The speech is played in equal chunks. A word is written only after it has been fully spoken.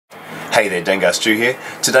Hey there, Dengar Stu here.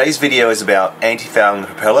 Today's video is about anti-fouling the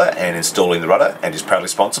propeller and installing the rudder, and is proudly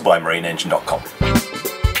sponsored by marineengine.com.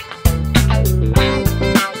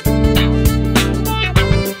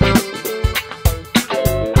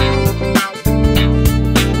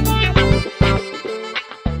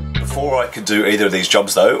 Before I could do either of these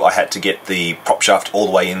jobs though, I had to get the prop shaft all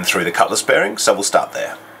the way in through the cutlass bearing, so we'll start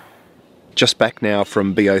there. Just back now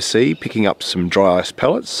from BOC, picking up some dry ice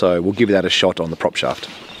pellets, so we'll give that a shot on the prop shaft.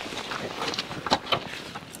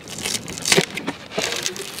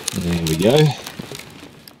 There we go.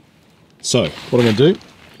 So, what I'm going to do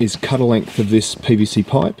is cut a length of this PVC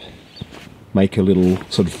pipe, make a little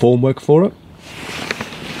sort of formwork for it,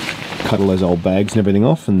 cut all those old bags and everything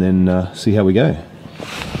off, and then see how we go.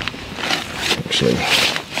 Actually,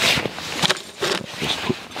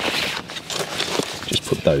 just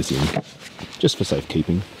put those in, just for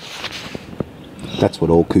safekeeping. That's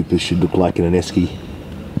what all coopers should look like in an esky.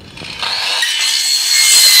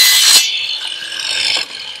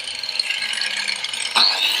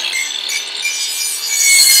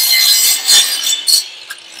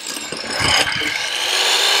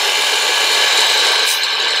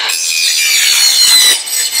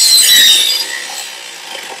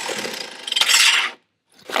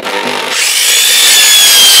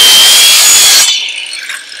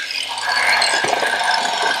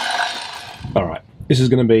 Alright, this is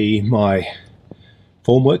going to be my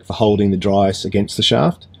formwork for holding the dry ice against the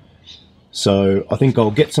shaft. So I think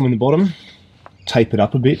I'll get some in the bottom, tape it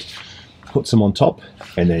up a bit, put some on top,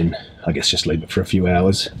 and then I guess just leave it for a few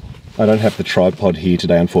hours. I don't have the tripod here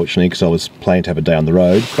today unfortunately because I was planning to have a day on the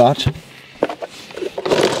road, but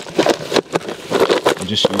I'll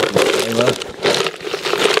just use my trailer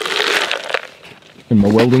and my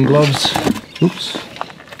welding gloves. Oops.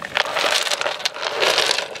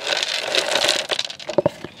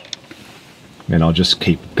 And I'll just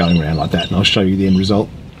keep going around like that and I'll show you the end result.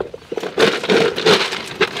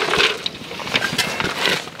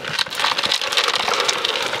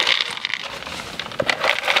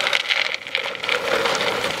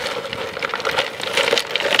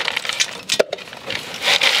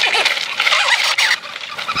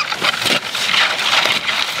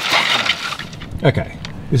 Okay,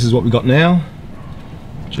 this is what we've got now.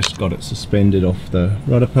 Just got it suspended off the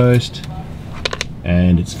rudder post,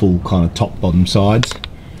 and it's full kind of top, bottom, sides.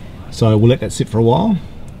 So we'll let that sit for a while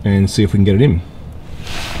and see if we can get it in.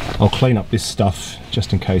 I'll clean up this stuff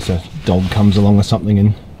just in case a dog comes along or something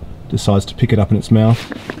and decides to pick it up in its mouth.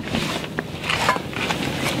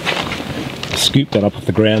 Scoop that up off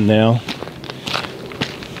the ground now.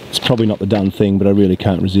 It's probably not the done thing, but I really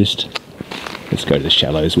can't resist. Let's go to the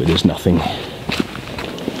shallows where there's nothing.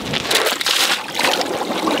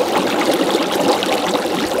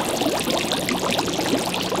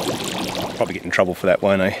 Probably get in trouble for that,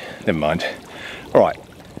 won't I? Never mind. Alright,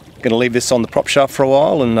 going to leave this on the prop shaft for a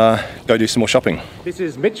while and go do some more shopping. This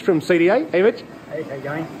is Mitch from CDA. Hey Mitch. Hey, how you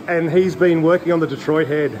going? And he's been working on the Detroit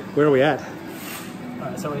head. Where are we at?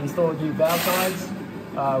 So we installed new valve sides,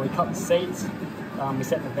 we cut the seats, we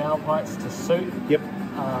set the valve heights to suit. Yep.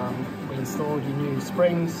 We installed your new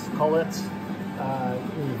springs, collets,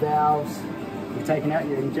 new valves. We've taken out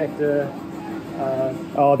your injector.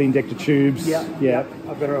 Oh, the injector tubes. Yeah.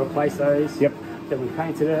 I've got to replace those. Yep. Then we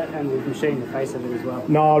painted it and we've machined the face of it as well.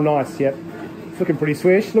 No, nice, yep. It's looking pretty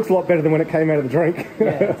swish. Looks a lot better than when it came out of the drink.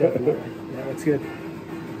 Yeah, definitely. Yeah, looks good.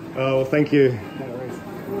 Oh, well, thank you. No worries.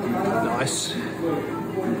 Nice.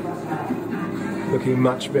 Looking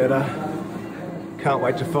much better. Can't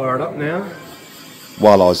wait to fire it up now.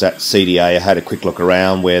 While I was at CDA, I had a quick look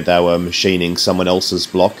around where they were machining someone else's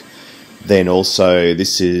block. Then also,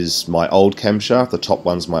 this is my old camshaft, the top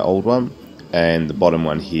one's my old one, and the bottom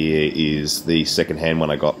one here is the second-hand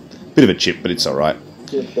one I got. Bit of a chip, but it's alright.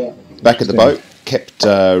 Back at the boat, kept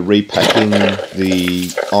repacking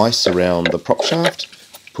the ice around the prop shaft,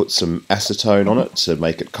 put some acetone on it to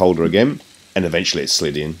make it colder again, and eventually it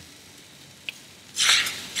slid in.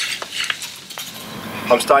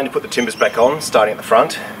 I'm starting to put the timbers back on, starting at the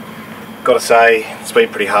front. Got to say, it's been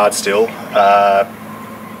pretty hard still.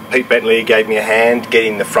 Pete Bentley gave me a hand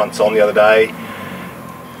getting the fronts on the other day,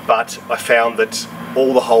 but I found that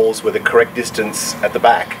all the holes were the correct distance at the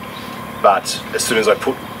back, but as soon as I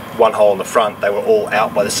put one hole in the front they were all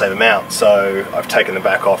out by the same amount, so I've taken the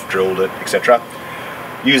back off, drilled it, etc.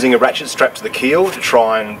 Using a ratchet strap to the keel to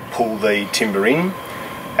try and pull the timber in,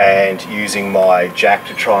 and using my jack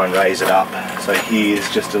to try and raise it up. So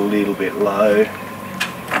here's just a little bit low.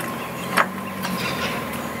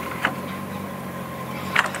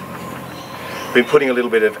 Been putting a little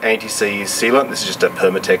bit of anti-seize sealant. This is just a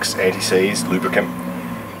Permatex anti-seize lubricant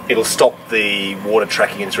It'll stop the water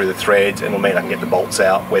tracking in through the threads, and it'll mean I can get the bolts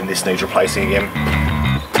out when this needs replacing again.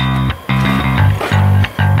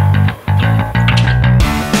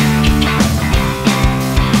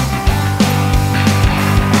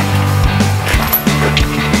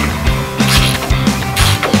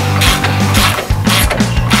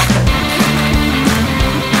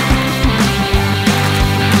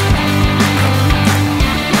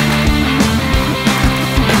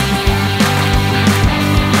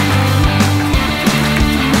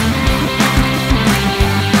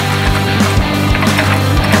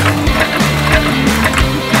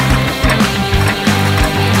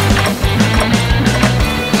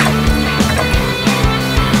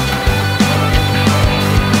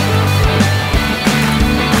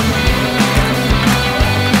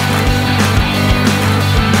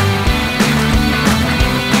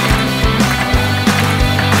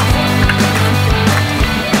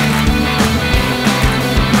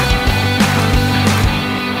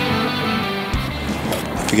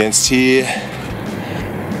 Against here,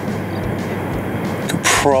 could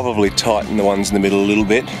probably tighten the ones in the middle a little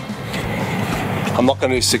bit. I'm not going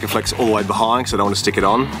to do Sikaflex all the way behind because I don't want to stick it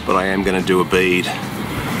on, but I am going to do a bead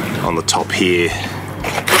on the top here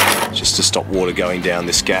just to stop water going down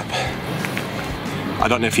this gap. I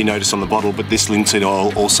don't know if you noticed on the bottle, but this linseed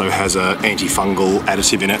oil also has an antifungal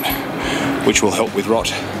additive in it, which will help with rot.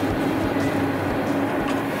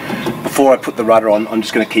 Before I put the rudder on, I'm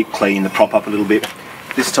just going to keep cleaning the prop up a little bit.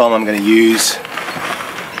 This time I'm going to use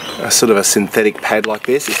a sort of a synthetic pad like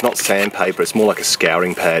this. It's not sandpaper, it's more like a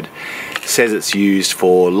scouring pad. It says it's used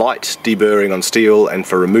for light deburring on steel and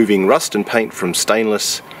for removing rust and paint from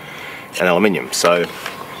stainless and aluminium. So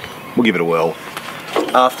we'll give it a whirl.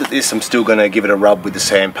 After this, I'm still going to give it a rub with the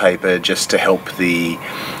sandpaper just to help the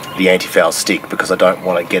antifoul stick, because I don't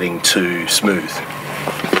want it getting too smooth.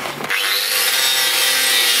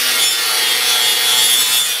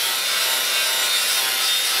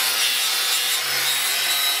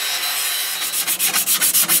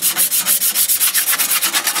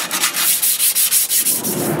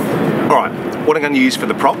 What I'm going to use for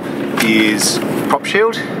the prop is prop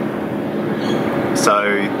shield.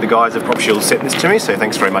 So the guys at Prop Shield sent this to me, so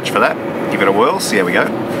thanks very much for that. Give it a whirl, see how we go.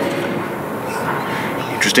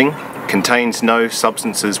 Interesting. Contains no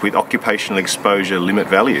substances with occupational exposure limit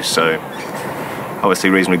values, so obviously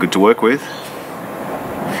reasonably good to work with.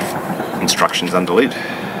 Instructions under lid.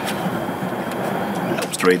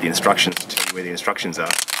 Helps to read the instructions, to tell you where the instructions are.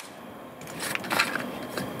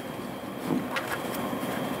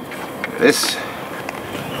 This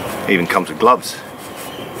even comes with gloves.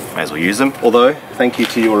 May as well use them. Although, thank you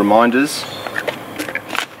to your reminders,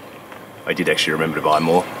 I did actually remember to buy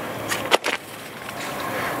more.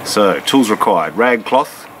 So, tools required: rag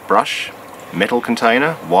cloth, brush, metal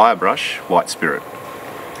container, wire brush, white spirit,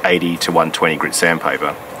 80 to 120 grit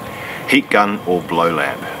sandpaper, heat gun or blow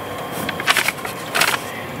lamp.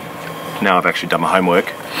 Now I've actually done my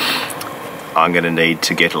homework, I'm going to need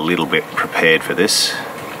to get a little bit prepared for this.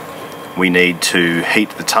 We need to heat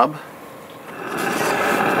the tub.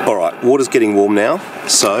 Alright, water's getting warm now,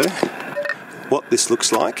 so what this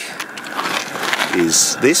looks like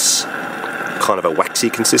is this, kind of a waxy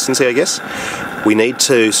consistency, I guess. We need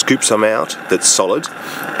to scoop some out that's solid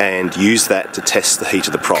and use that to test the heat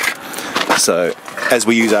of the prop. So as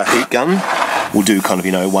we use our heat gun, we'll do kind of,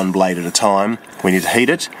 you know, one blade at a time. We need to heat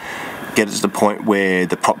it, get it to the point where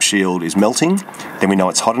the prop shield is melting, then we know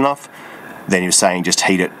it's hot enough. Then you're saying just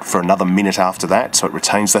heat it for another minute after that so it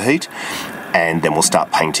retains the heat, and then we'll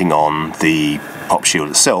start painting on the prop shield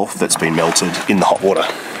itself that's been melted in the hot water.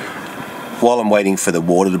 While I'm waiting for the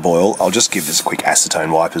water to boil, I'll just give this a quick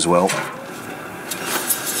acetone wipe as well.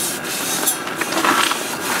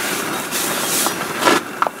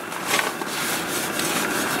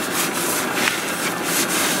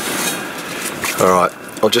 Alright,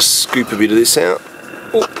 I'll just scoop a bit of this out.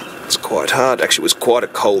 Oh, it's quite hard. Actually, it was quite a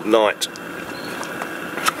cold night.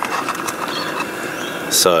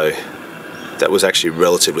 So that was actually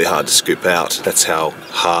relatively hard to scoop out. That's how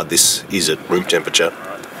hard this is at room temperature.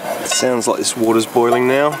 It sounds like this water's boiling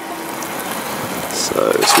now.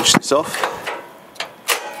 So switch this off.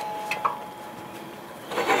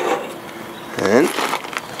 And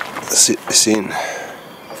sit this in.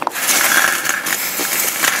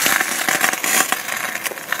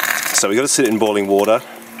 So we've got to sit it in boiling water,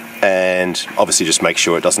 and obviously just make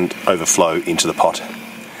sure it doesn't overflow into the pot.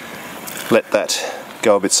 Let that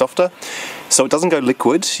go a bit softer. So it doesn't go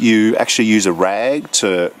liquid, you actually use a rag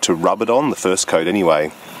to rub it on, the first coat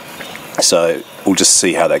anyway. So we'll just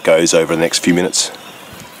see how that goes over the next few minutes.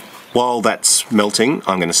 While that's melting,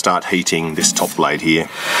 I'm going to start heating this top blade here.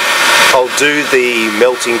 I'll do the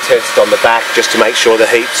melting test on the back just to make sure the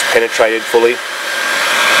heat's penetrated fully.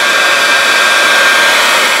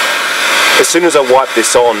 As soon as I wipe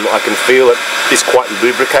this on, I can feel it is quite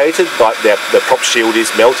lubricated, like the prop shield is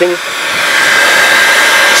melting.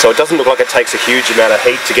 So it doesn't look like it takes a huge amount of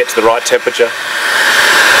heat to get to the right temperature.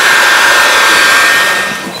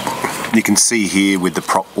 You can see here with the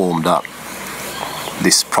prop warmed up,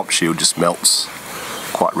 this prop shield just melts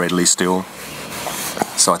quite readily still.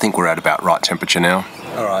 So I think we're at about right temperature now.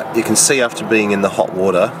 Alright, you can see after being in the hot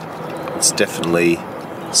water, it's definitely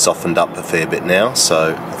softened up a fair bit now,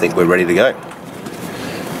 so I think we're ready to go.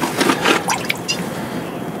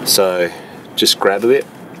 So just grab a bit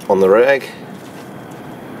on the rag.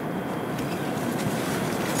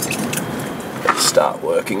 Start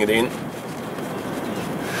working it in.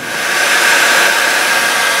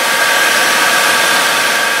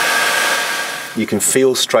 You can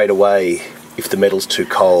feel straight away if the metal's too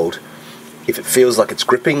cold. If it feels like it's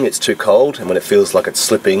gripping, it's too cold, and when it feels like it's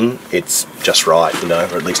slipping, it's just right, you know,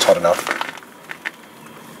 or at least hot enough.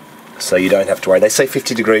 So you don't have to worry. They say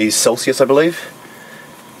 50 degrees Celsius, I believe,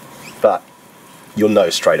 but you'll know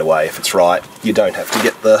straight away if it's right. You don't have to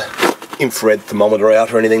get the infrared thermometer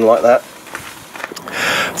out or anything like that.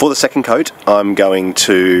 For the second coat, I'm going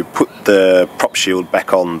to put the prop shield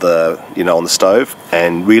back on the, on the stove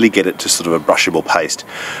and really get it to sort of a brushable paste.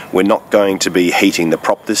 We're not going to be heating the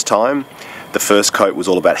prop this time. The first coat was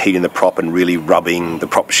all about heating the prop and really rubbing the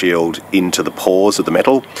prop shield into the pores of the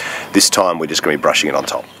metal. This time we're just going to be brushing it on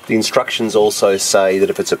top. The instructions also say that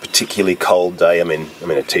if it's a particularly cold day, I'm in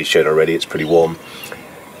a t-shirt already, it's pretty warm,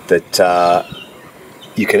 that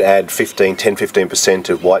you can add 10-15%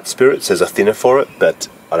 of white spirits as a thinner for it, but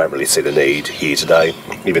I don't really see the need here today.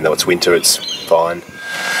 Even though it's winter, it's fine.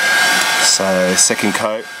 So second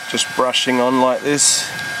coat, just brushing on like this.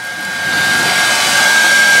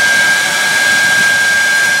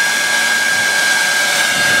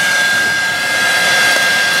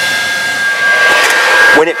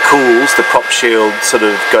 When it cools, the prop shield sort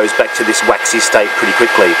of goes back to this waxy state pretty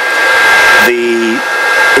quickly. The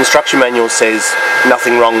instruction manual says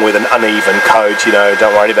nothing wrong with an uneven coat,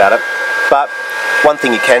 don't worry about it. But one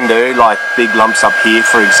thing you can do, like big lumps up here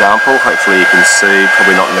for example, hopefully you can see,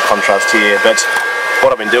 probably not in the contrast here, but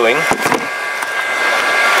what I've been doing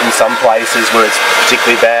in some places where it's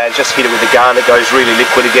particularly bad, just hit it with a gun, it goes really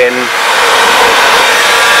liquid again,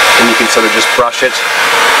 and you can sort of just brush it.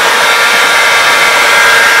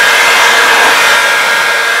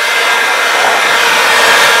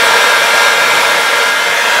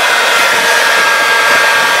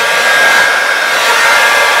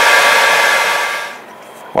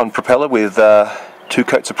 One propeller with 2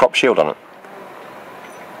 coats of prop shield on it.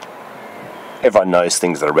 Everyone knows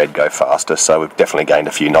things that are red go faster, so we've definitely gained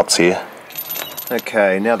a few knots here.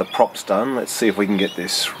 Okay, now the prop's done, let's see if we can get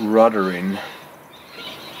this rudder in.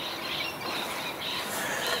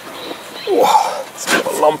 Whoa, it's got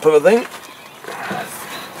a lump of a thing.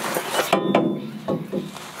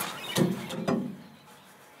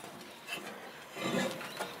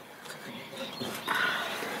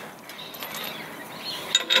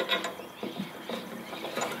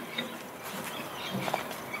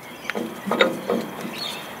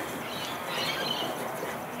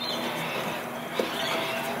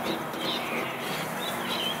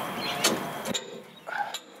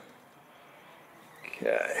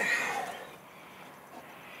 Okay.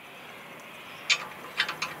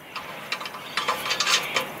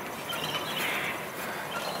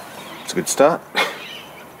 It's a good start.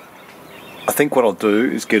 I think what I'll do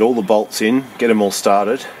is get all the bolts in, get them all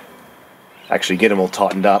started, actually get them all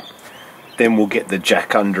tightened up, then we'll get the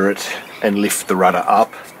jack under it and lift the rudder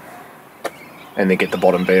up and then get the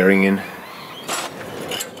bottom bearing in.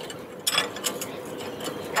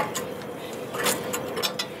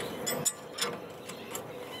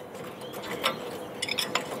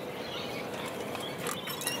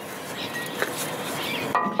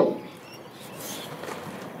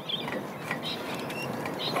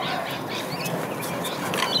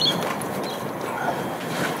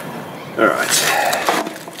 All right.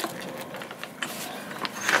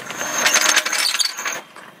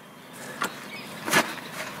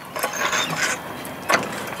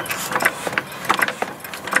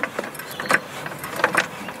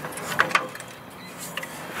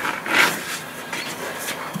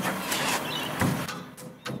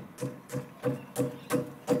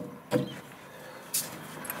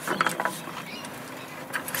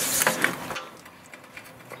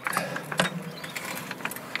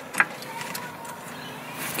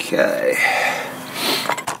 Okay.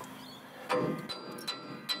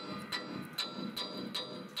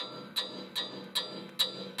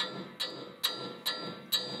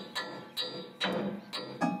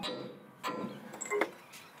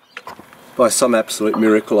 by some absolute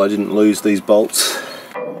miracle I didn't lose these bolts.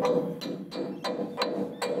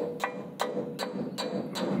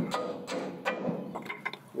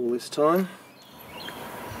 All this time.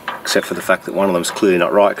 Except for the fact that one of them's clearly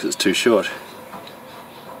not right because it's too short.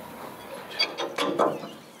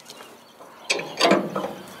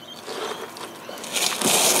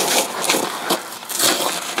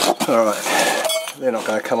 Alright, they're not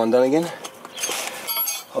going to come undone again.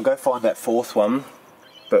 I'll go find that fourth one,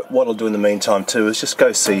 but what I'll do in the meantime too is just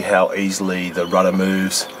go see how easily the rudder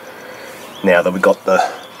moves now that we've got the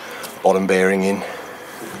bottom bearing in.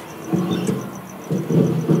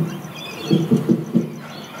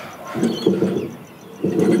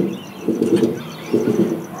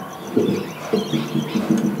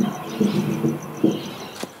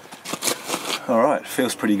 Alright,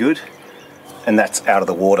 feels pretty good. And that's out of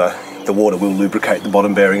the water. The water will lubricate the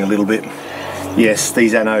bottom bearing a little bit. Yes,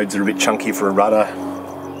 these anodes are a bit chunky for a rudder.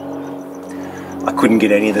 I couldn't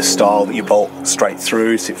get any of the style that you bolt straight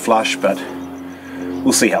through, sit flush, but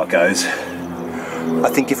we'll see how it goes. I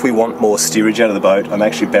think if we want more steerage out of the boat, I'm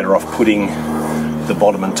actually better off putting the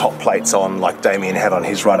bottom and top plates on like Damien had on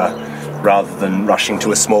his rudder, rather than rushing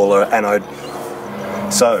to a smaller anode.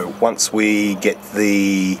 So once we get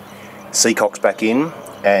the seacocks back in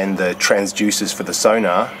and the transducers for the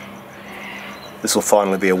sonar, this will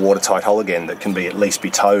finally be a watertight hull again that can at least be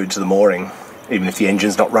towed to the mooring, even if the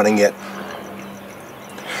engine's not running yet.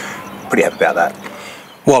 Pretty happy about that.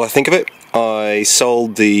 While I think of it, I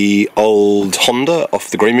sold the old Honda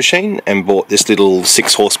off the Green Machine and bought this little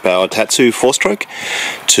 6 horsepower Tohatsu 4-stroke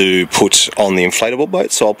to put on the inflatable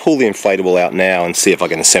boat. So I'll pull the inflatable out now and see if I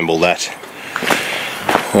can assemble that.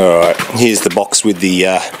 Alright, here's the box with the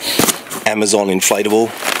Amazon inflatable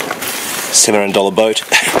 $700 boat.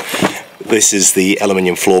 This is the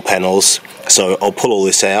aluminium floor panels, so I'll pull all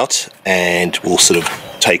this out and we'll sort of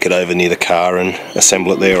take it over near the car and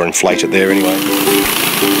assemble it there, or inflate it there anyway.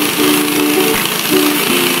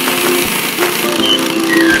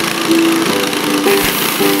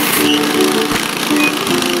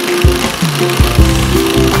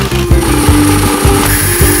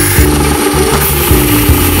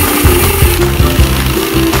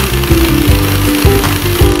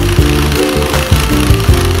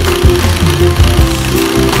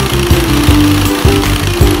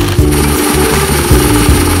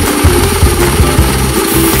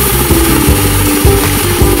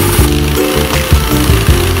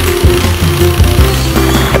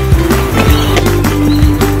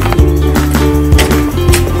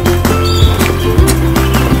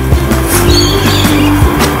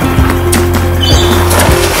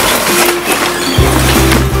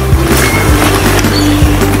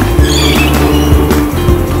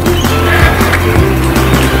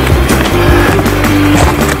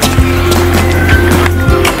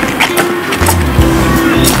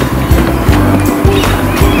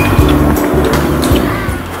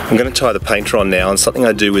 I'm going to tie the painter on now, and something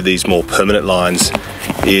I do with these more permanent lines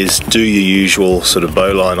is do your usual sort of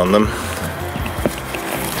bow line on them.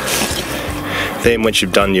 Then once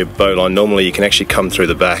you've done your bow line, normally you can actually come through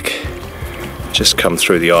the back, just come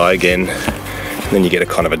through the eye again, and then you get a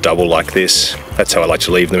kind of a double like this. That's how I like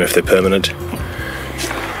to leave them if they're permanent.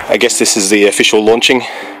 I guess this is the official launching.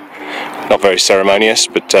 Not very ceremonious,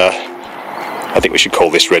 but I think we should call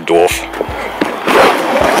this Red Dwarf.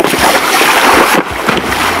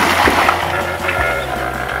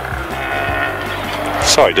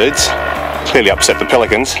 Sorry dudes, clearly upset the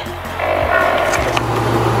pelicans. I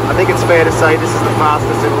think it's fair to say this is the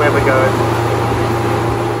fastest it'll ever go.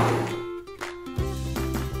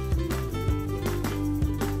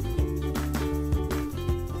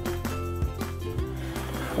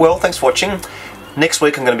 Well, thanks for watching. Next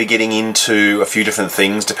week I'm going to be getting into a few different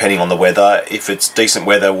things depending on the weather. If it's decent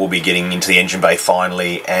weather, we'll be getting into the engine bay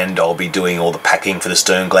finally, and I'll be doing all the packing for the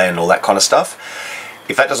stern gland and all that kind of stuff.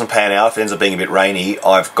 If that doesn't pan out, if it ends up being a bit rainy,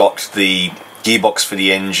 I've got the gearbox for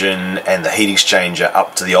the engine and the heat exchanger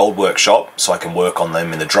up to the old workshop so I can work on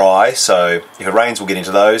them in the dry. So if it rains, we'll get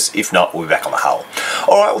into those. If not, we'll be back on the hull.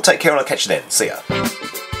 Alright, we'll take care and I'll catch you then. See ya.